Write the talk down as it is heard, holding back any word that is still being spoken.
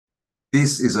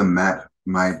This is a map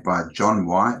made by John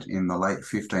White in the late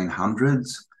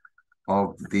 1500s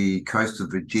of the coast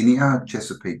of Virginia,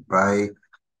 Chesapeake Bay,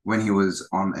 when he was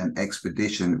on an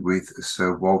expedition with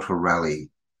Sir Walter Raleigh,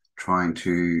 trying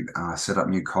to set up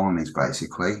new colonies,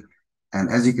 basically. And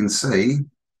as you can see,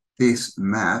 this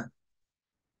map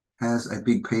has a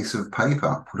big piece of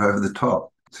paper put over the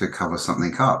top to cover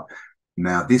something up.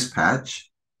 Now, this patch,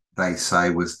 they say,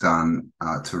 was done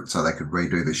so they could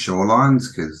redo the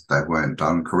shorelines because they weren't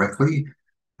done correctly,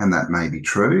 and that may be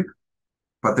true.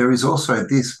 But there is also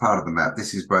this part of the map.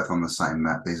 This is both on the same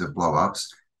map. These are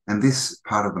blow-ups. And this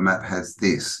part of the map has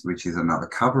this, which is another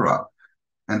cover-up.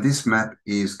 And this map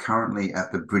is currently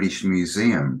at the British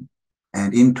Museum.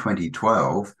 And in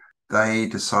 2012, they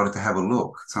decided to have a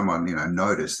look. Someone,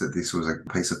 noticed that this was a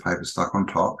piece of paper stuck on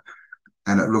top.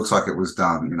 And it looks like it was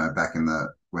done, back in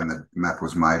when the map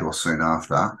was made or soon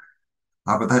after.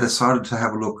 But they decided to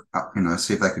have a look,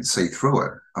 see if they could see through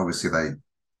it. Obviously,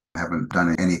 they haven't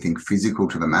done anything physical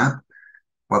to the map,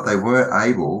 but they were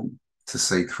able to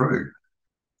see through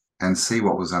and see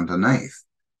what was underneath.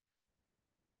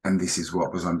 And this is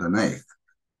what was underneath: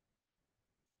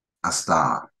 a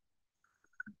star.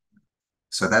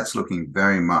 So that's looking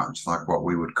very much like what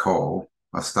we would call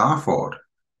a star fort.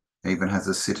 It even has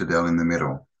a citadel in the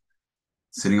middle,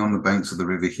 sitting on the banks of the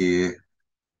river here,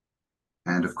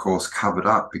 and of course covered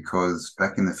up because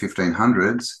back in the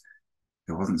 1500s,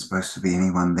 there wasn't supposed to be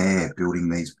anyone there building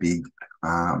these big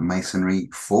masonry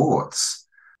forts.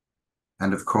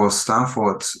 And of course, star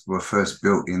forts were first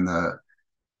built in the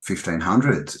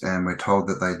 1500s, and we're told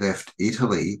that they left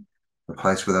Italy, the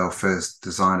place where they were first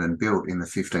designed and built, in the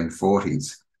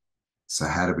 1540s. So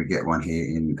how did we get one here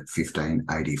in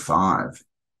 1585?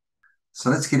 So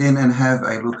let's get in and have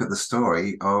a look at the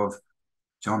story of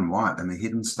John White and the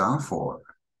hidden star fort.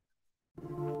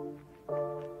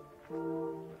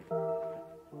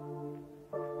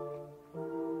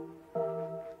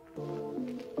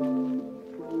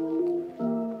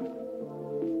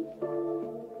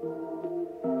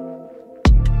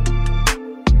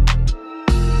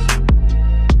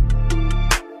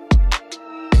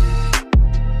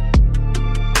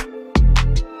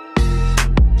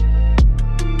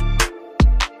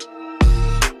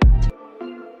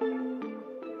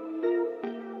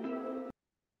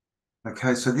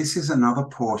 Okay, so this is another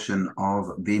portion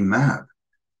of the map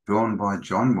drawn by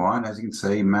John White. As you can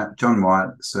see, map John White,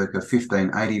 circa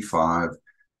 1585,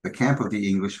 the camp of the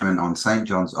Englishmen on St.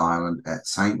 John's Island at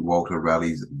St. Walter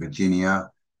Raleigh's,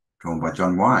 Virginia, drawn by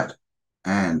John White.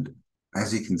 And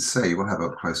as you can see, we'll have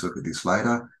a close look at this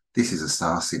later. This is a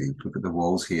star city. Look at the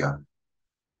walls here.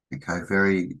 Okay,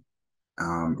 very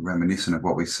reminiscent of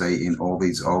what we see in all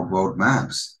these old world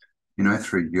maps,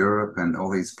 through Europe and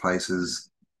all these places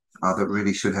that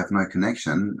really should have no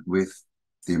connection with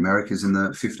the Americas in the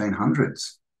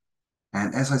 1500s.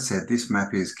 And as I said, this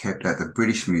map is kept at the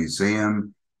British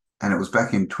Museum, and it was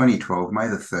back in 2012, May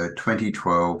the 3rd,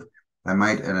 2012, they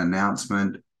made an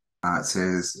announcement. It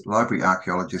says, library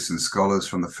archaeologists and scholars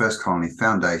from the First Colony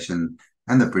Foundation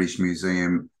and the British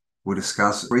Museum will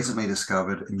discuss recently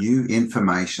discovered new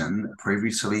information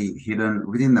previously hidden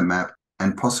within the map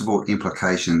and possible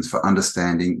implications for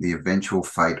understanding the eventual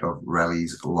fate of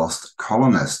Raleigh's lost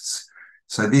colonists.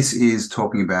 So this is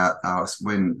talking about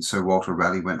when Sir Walter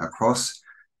Raleigh went across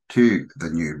to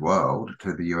the New World,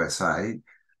 to the USA.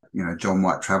 John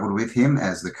White travelled with him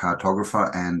as the cartographer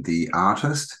and the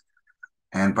artist.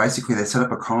 And basically they set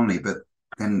up a colony, but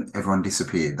then everyone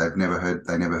disappeared. They never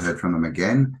heard from them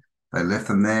again. They left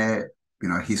them there.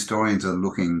 Historians are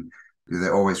looking.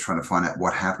 They're always trying to find out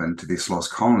what happened to this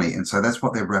lost colony. And so that's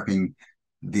what they're wrapping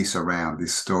this around,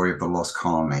 this story of the lost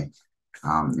colony,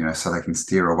 so they can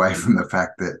steer away from the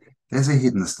fact that there's a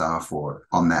hidden star fort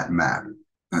on that map.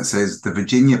 And it says, the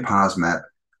Virginia Pars map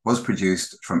was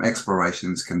produced from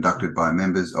explorations conducted by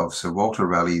members of Sir Walter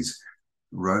Raleigh's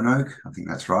Roanoke, I think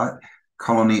that's right,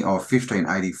 colony of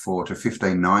 1584 to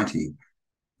 1590.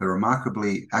 The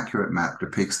remarkably accurate map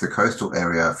depicts the coastal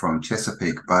area from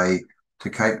Chesapeake Bay to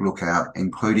Cape Lookout,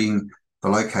 including the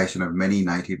location of many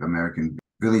Native American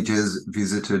villages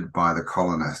visited by the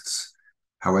colonists.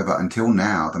 However, until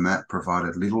now, the map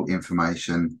provided little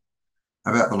information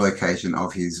about the location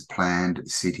of his planned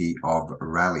city of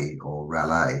Raleigh or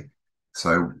Raleigh.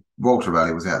 So Walter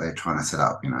Raleigh was out there trying to set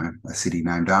up, a city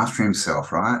named after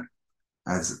himself, right?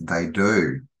 As they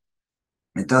do.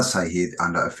 It does say here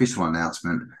under official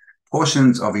announcement,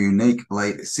 portions of a unique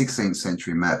late 16th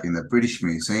century map in the British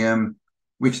Museum,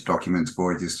 which documents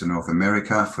voyages to North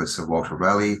America for Sir Walter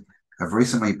Raleigh, have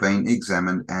recently been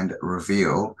examined and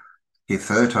reveal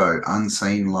hitherto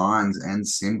unseen lines and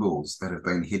symbols that have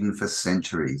been hidden for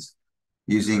centuries.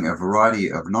 using a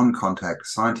variety of non-contact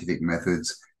scientific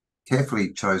methods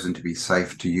carefully chosen to be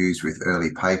safe to use with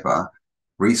early paper.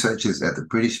 Researchers at the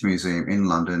British Museum in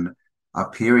London are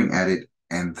peering at it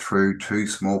and through two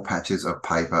small patches of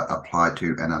paper applied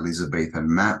to an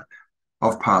Elizabethan map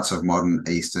of parts of modern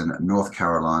eastern North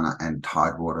Carolina and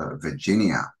Tidewater,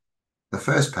 Virginia. The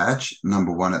first patch,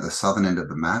 number 1 at the southern end of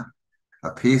the map,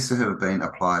 appears to have been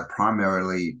applied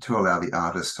primarily to allow the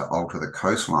artist to alter the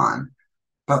coastline.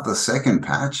 But the second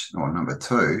patch, or number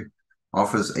 2,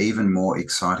 offers even more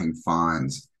exciting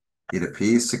finds. It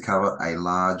appears to cover a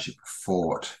large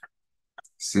fort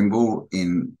symbol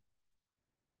in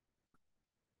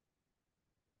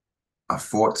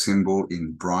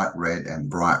bright red and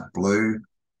bright blue,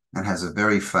 and has a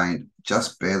very faint,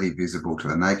 just barely visible to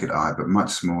the naked eye, but much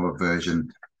smaller version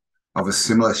of a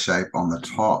similar shape on the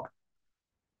top.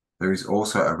 There is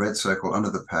also a red circle under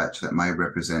the patch that may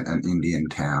represent an Indian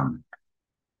town.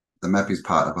 The map is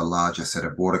part of a larger set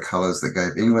of watercolours that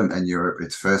gave England and Europe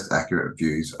its first accurate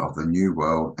views of the New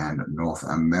World and North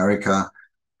America,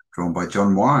 drawn by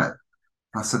John Wyatt.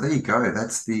 So there you go.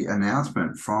 That's the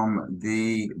announcement from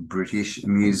the British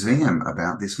Museum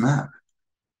about this map.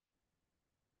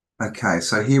 Okay,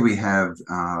 so here we have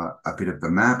a bit of the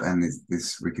map, and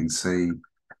this we can see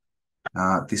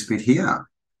this bit here.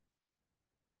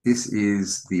 This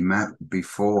is the map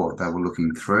before they were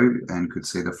looking through and could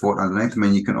see the fort underneath. I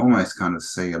mean, you can almost kind of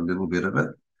see a little bit of it,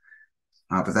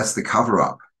 but that's the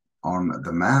cover-up on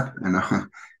the map. And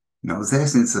it was there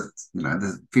since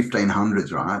the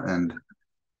 1500s, right? And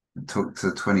it took to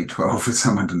 2012 for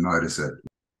someone to notice it,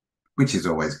 which is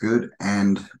always good.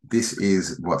 And this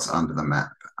is what's under the map,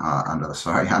 under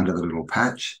the little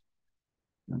patch.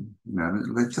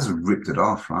 They just ripped it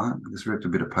off, right? Just ripped a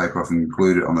bit of paper off and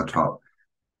glued it on the top.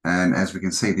 And as we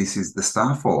can see, this is the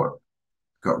Star Fort.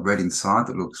 Got red inside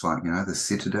that looks like, the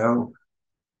citadel.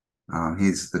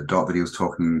 Here's the dot that he was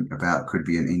talking about, could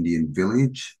be an Indian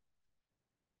village.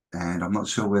 And I'm not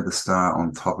sure where the star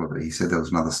on top of it. He said there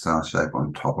was another star shape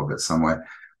on top of it somewhere.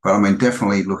 But I mean,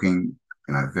 definitely looking,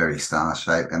 very star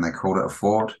shaped, and they called it a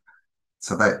fort.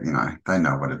 So they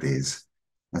know what it is.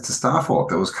 It's a Star Fort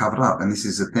that was covered up. And this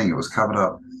is the thing, it was covered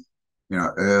up,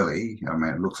 early. I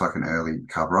mean, it looks like an early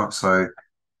cover up. So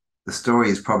the story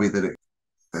is probably that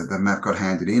the map got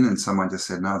handed in and someone just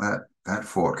said, no, that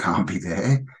fort can't be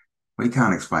there. We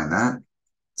can't explain that.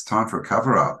 It's time for a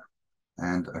cover-up.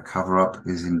 And a cover-up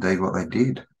is indeed what they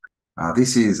did.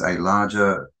 This is a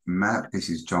larger map. This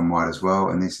is John White as well.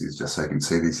 And this is, just so you can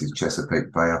see, this is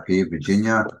Chesapeake Bay up here,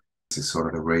 Virginia. This is sort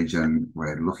of the region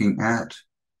we're looking at.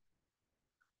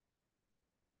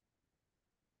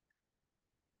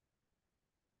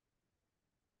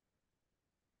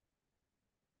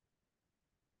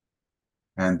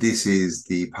 And this is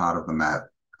the part of the map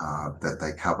that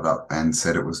they covered up and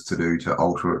said it was to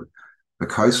alter the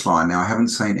coastline. Now, I haven't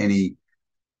seen any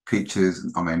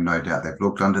pictures. I mean, no doubt they've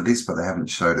looked under this, but they haven't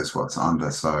showed us what's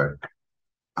under. So,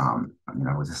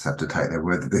 we'll just have to take their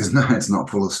word that it's not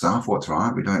full of Star Forts,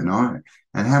 right? We don't know.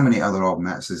 And how many other old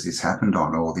maps has this happened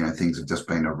on? Or, things have just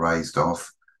been erased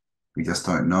off. We just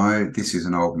don't know. This is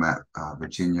an old map,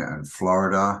 Virginia and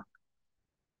Florida.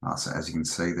 So as you can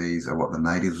see, these are what the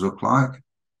natives look like,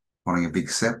 holding a big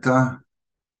scepter,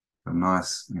 a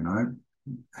nice,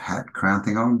 hat, crown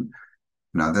thing on.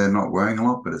 They're not wearing a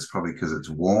lot, but it's probably because it's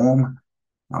warm.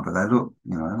 But they look,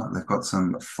 like they've got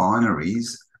some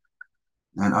fineries.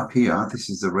 And up here, this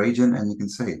is the region, and you can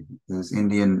see there's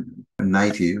Indian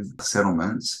native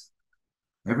settlements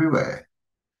everywhere.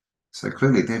 So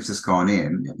clearly they've just gone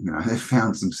in, they've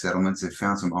found some settlements, they've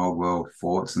found some old world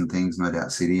forts and things, no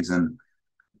doubt cities, and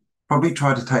probably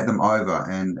tried to take them over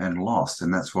and lost.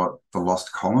 And that's what the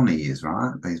lost colony is,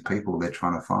 right? These people they're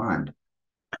trying to find.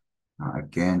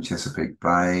 Again, Chesapeake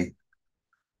Bay.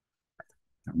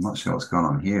 I'm not sure what's going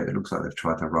on here. It looks like they've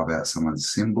tried to rub out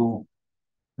someone's symbol.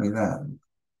 Look at that.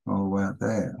 All the way out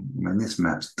there. I mean, this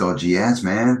map's dodgy as,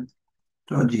 man.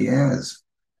 Dodgy as.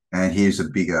 And here's a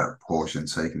bigger portion.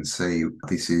 So you can see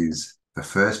this is the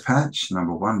first patch,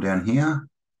 number 1 down here.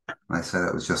 They say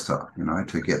that was just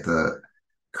to get the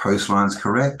coastlines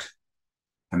correct.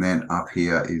 And then up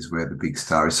here is where the big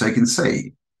star is. So you can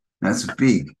see that's a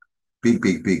big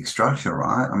structure,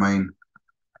 right? I mean,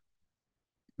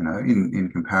 in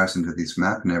comparison to this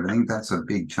map and everything, that's a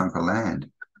big chunk of land.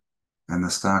 And the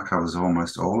star covers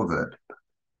almost all of it.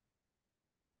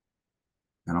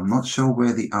 And I'm not sure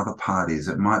where the other part is.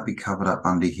 It might be covered up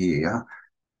under here.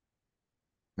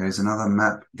 There's another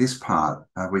map, this part,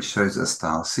 which shows a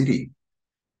star city.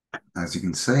 As you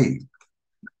can see,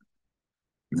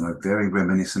 very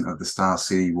reminiscent of the Star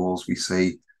City walls we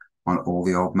see on all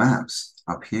the old maps. just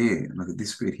up here. Look at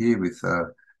this bit here with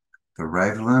the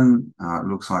ravelin. It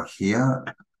looks like here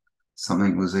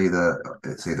something was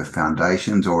it's either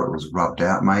foundations or it was rubbed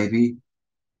out maybe.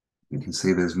 You can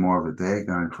see there's more of it there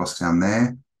going across down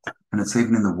there. And it's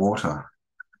even in the water.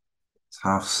 It's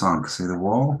half sunk. See the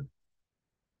wall?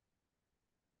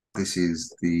 This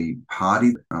is the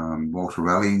party, Walter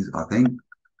Raleigh's, I think.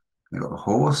 They've got the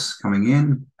horse coming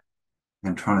in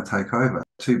and trying to take over.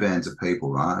 Two bands of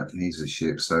people, right? And here's the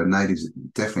ship. So natives,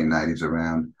 definitely natives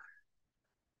around.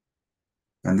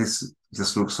 And this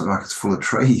just looks like it's full of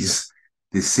trees,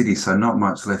 this city, so not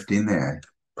much left in there.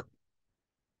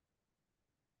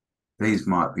 These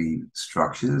might be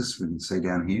structures we can see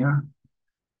down here.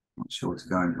 Not sure what's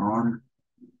going on.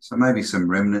 So maybe some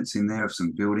remnants in there of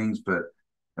some buildings, but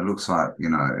it looks like, you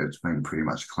know, it's been pretty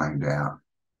much cleaned out.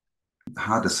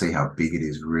 Hard to see how big it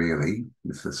is really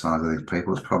with the size of these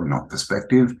people. It's probably not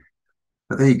perspective.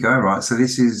 But there you go, right? So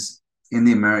this is in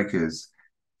the Americas,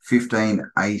 1580s,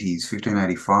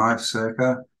 1585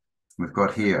 circa. We've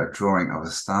got here a drawing of a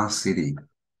star city.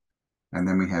 And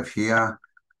then we have here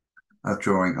a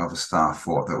drawing of a star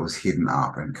fort that was hidden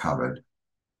up and covered.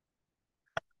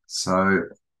 So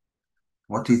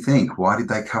what do you think? Why did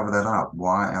they cover that up?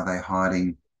 Why are they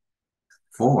hiding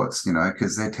forts? You know,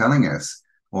 because they're telling us,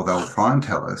 or they'll try and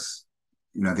tell us,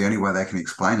 you know, the only way they can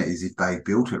explain it is if they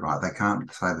built it, right? They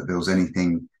can't say that there was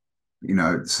anything, you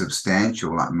know,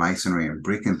 substantial like masonry and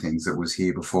brick and things that was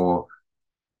here before,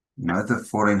 you know, the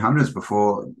 1400s,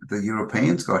 before the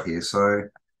Europeans got here. So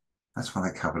that's why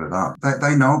they covered it up.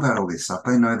 They know about all this stuff.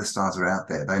 They know the stars are out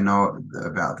there. They know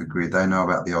about the grid. They know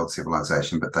about the old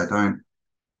civilization, but they don't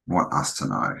want us to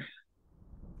know.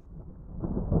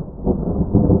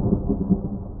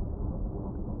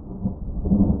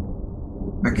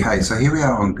 Okay, so here we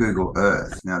are on Google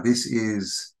Earth. Now, this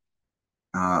is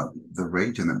the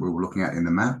region that we were looking at in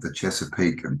the map, the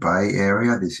Chesapeake Bay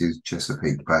area. This is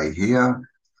Chesapeake Bay here.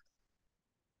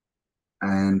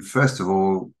 And first of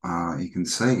all, you can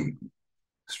see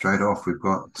straight off, we've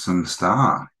got some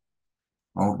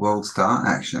old world star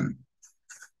action.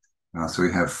 So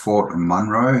we have Fort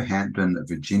Monroe, Hampton,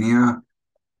 Virginia.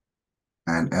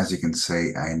 And as you can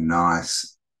see, a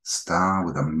nice star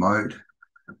with a moat,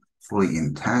 fully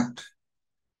intact.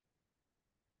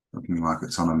 Looking like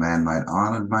it's on a man-made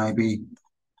island, maybe.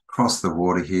 Across the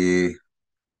water here,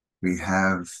 we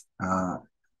have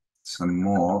some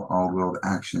more old world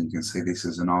action. You can see this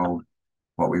is an old,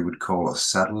 what we would call a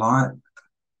satellite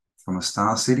from a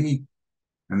star city.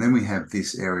 And then we have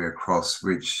this area across,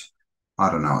 which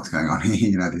I don't know what's going on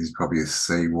here. You know, this is probably a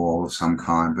sea wall of some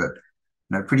kind, but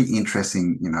you know, pretty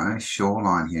interesting, you know,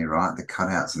 shoreline here, right? The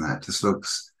cutouts and that just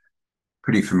looks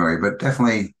pretty familiar, but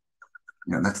definitely,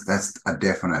 you know, that's a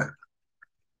definite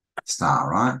star,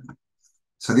 right?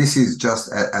 So this is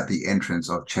just at the entrance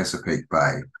of Chesapeake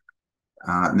Bay.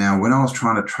 Now, when I was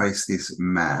trying to trace this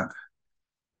map,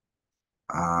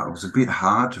 it was a bit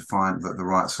hard to find the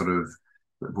right sort of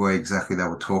where exactly they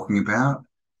were talking about.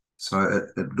 So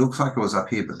it looks like it was up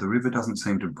here, but the river doesn't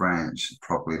seem to branch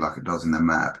properly like it does in the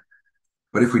map.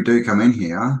 But if we do come in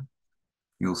here,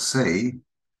 you'll see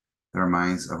the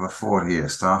remains of a fort here,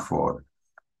 Star Fort.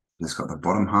 It's got the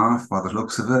bottom half by the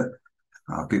looks of it,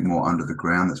 a bit more under the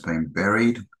ground that's been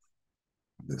buried.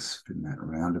 Just spin that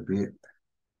around a bit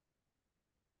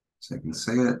so you can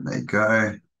see it. There you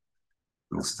go.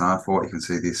 Little Star Fort. You can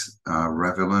see this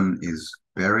ravelin is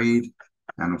buried,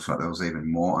 and looks like there was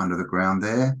even more under the ground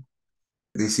there.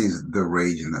 This is the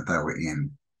region that they were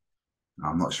in.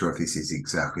 I'm not sure if this is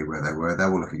exactly where they were. They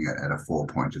were looking at a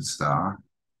four-pointed star.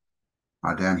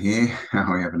 Down here,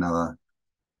 we have another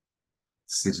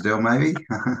citadel, maybe.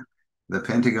 The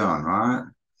Pentagon, right?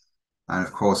 And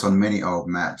of course, on many old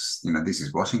maps, you know, this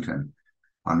is Washington.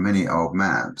 On many old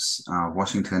maps,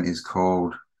 Washington is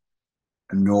called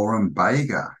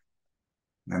Norumbega.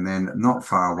 And then not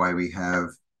far away, we have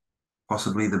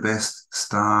possibly the best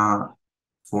star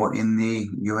fort in the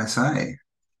USA.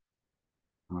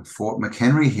 Fort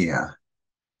McHenry here.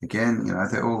 Again, you know,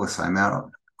 they're all the same, out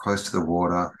close to the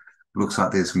water. Looks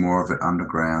like there's more of it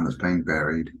underground that's been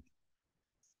buried.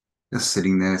 Just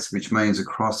sitting there, which means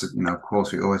across, you know, of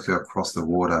course, we always go across the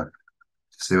water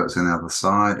to see what's on the other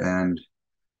side, and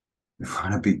we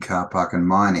find a big car park and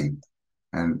mining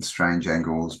and strange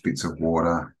angles, bits of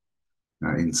water, you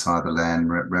know, inside the land,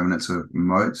 remnants of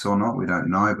moats or not, we don't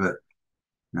know, but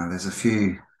you know, there's a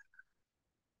few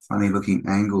funny looking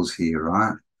angles here,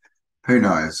 right? Who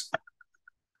knows?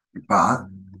 But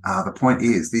the point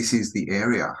is, this is the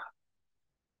area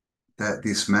that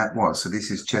this map was. So this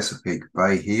is Chesapeake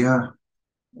Bay here.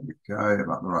 There we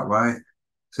go, up the right way.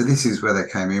 So this is where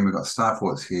they came in. We've got star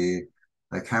forts here.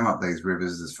 They came up these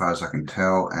rivers as far as I can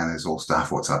tell, and there's all star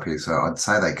forts up here. So I'd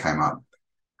say they came up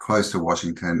close to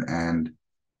Washington, and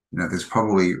there's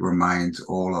probably remains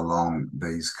all along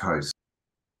these coasts.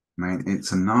 I mean,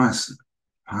 it's a nice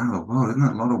part of the world, isn't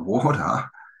it? A lot of water. I'm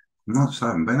not sure,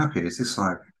 I haven't been up here. Is this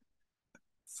like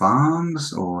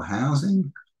farms or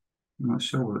housing? I'm not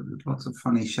sure. There's lots of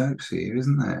funny shapes here,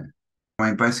 isn't there? I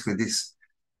mean, basically, this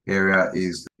area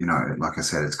is, like I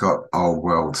said, it's got old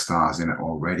world stars in it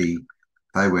already.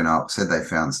 They went up, said they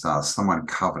found stars. Someone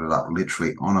covered it up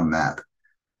literally on a map.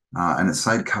 And it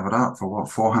stayed covered up for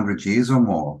what, 400 years or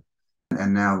more.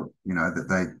 And now, that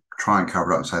they try and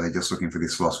cover it up and say they're just looking for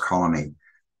this lost colony.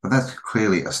 But that's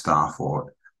clearly a star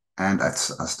fort and a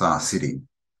star city.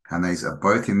 And these are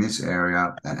both in this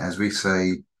area. And as we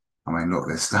see, I mean, look,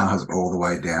 there's stars all the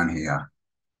way down here.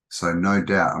 So no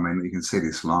doubt, I mean, you can see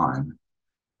this line.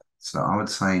 So I would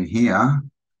say in here,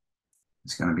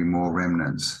 it's going to be more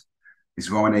remnants. This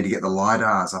is why we need to get the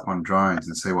LiDARs up on drones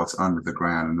and see what's under the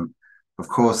ground. And of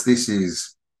course, this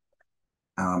is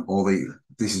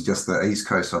this is just the east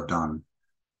coast I've done.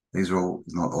 These are all,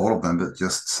 not all of them, but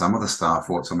just some of the star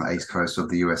forts on the east coast of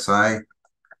the USA,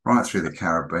 right through the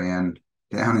Caribbean,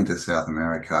 down into South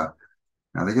America.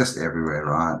 Now, they're just everywhere,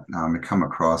 right? We come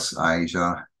across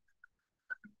Asia.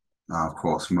 Of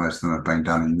course, most of them have been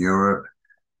done in Europe.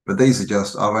 But these are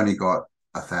just, I've only got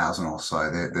 1,000 or so.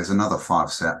 There's another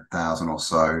 5,000 or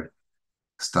so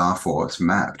star forts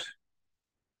mapped.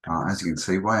 As you can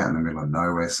see, way out in the middle of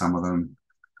nowhere, some of them.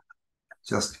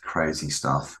 Just crazy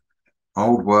stuff.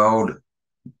 Old world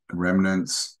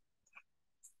remnants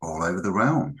all over the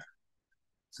realm.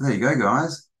 So there you go,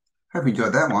 guys. Hope you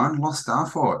enjoyed that one. Lost Star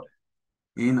Fort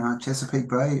in Chesapeake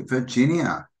Bay,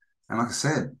 Virginia. And like I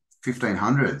said,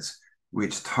 1500s,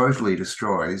 which totally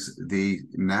destroys the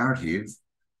narrative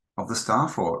of the Star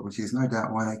Fort, which is no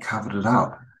doubt why they covered it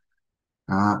up.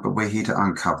 But we're here to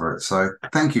uncover it. So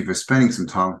thank you for spending some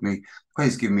time with me.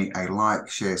 Please give me a like,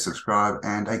 share, subscribe,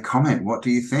 and a comment. What do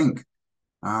you think?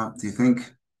 Do you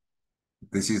think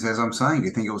this is as I'm saying? Do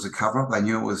you think it was a cover-up? They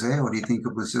knew it was there? Or do you think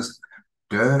it was just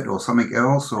dirt or something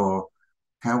else? Or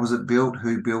how was it built?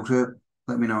 Who built it?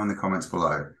 Let me know in the comments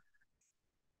below.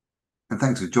 And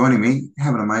thanks for joining me.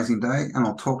 Have an amazing day, and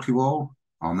I'll talk to you all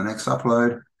on the next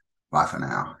upload. Bye for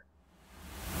now.